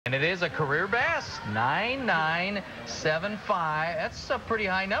And it is a career best, 9,975. That's a pretty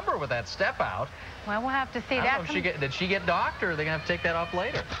high number with that step out. Well, we'll have to see I that. don't know if did she get docked, or are they going to have to take that off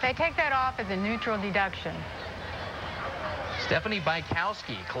later? They take that off as a neutral deduction. Stephanie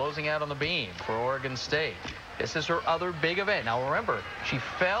Bychowski closing out on the beam for Oregon State. This is her other big event. Now remember, she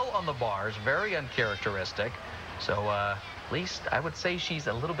fell on the bars, very uncharacteristic. So at least I would say she's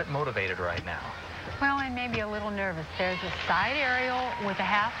a little bit motivated right now. Well, and maybe a little nervous. There's a side aerial with a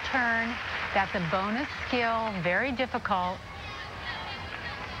half turn. That's a bonus skill, very difficult.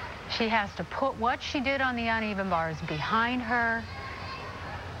 She has to put what she did on the uneven bars behind her,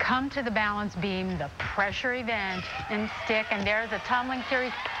 come to the balance beam, the pressure event, and stick. And there's a tumbling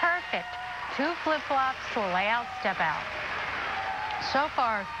series. Perfect. 2 flip-flops to a layout step out. So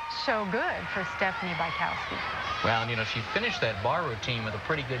far, so good for Stephanie Bychowski. Well, you know, she finished that bar routine with a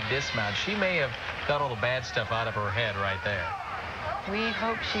pretty good dismount. She may have got all the bad stuff out of her head right there. We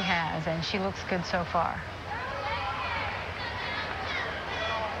hope she has, and she looks good so far.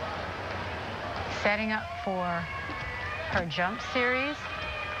 Setting up for her jump series.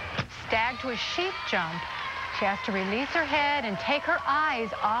 Stag to a sheep jump. She has to release her head and take her eyes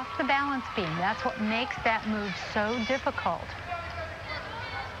off the balance beam. That's what makes that move so difficult.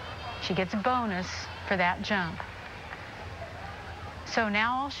 She gets a bonus for that jump. So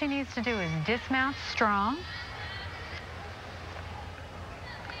now all she needs to do is dismount strong.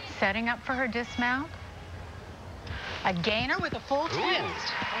 Setting up for her dismount. A gainer with a full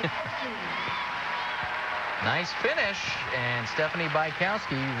twist. Nice finish, and Stephanie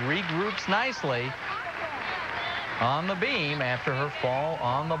Bychowski regroups nicely on the beam after her fall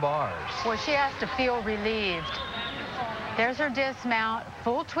on the bars. Well, she has to feel relieved. There's her dismount,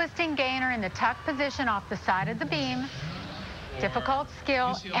 full twisting gainer in the tuck position off the side of the beam. Difficult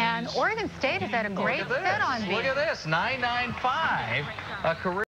skill, and Oregon State has had a great set on beam. Look at this, 995, a career.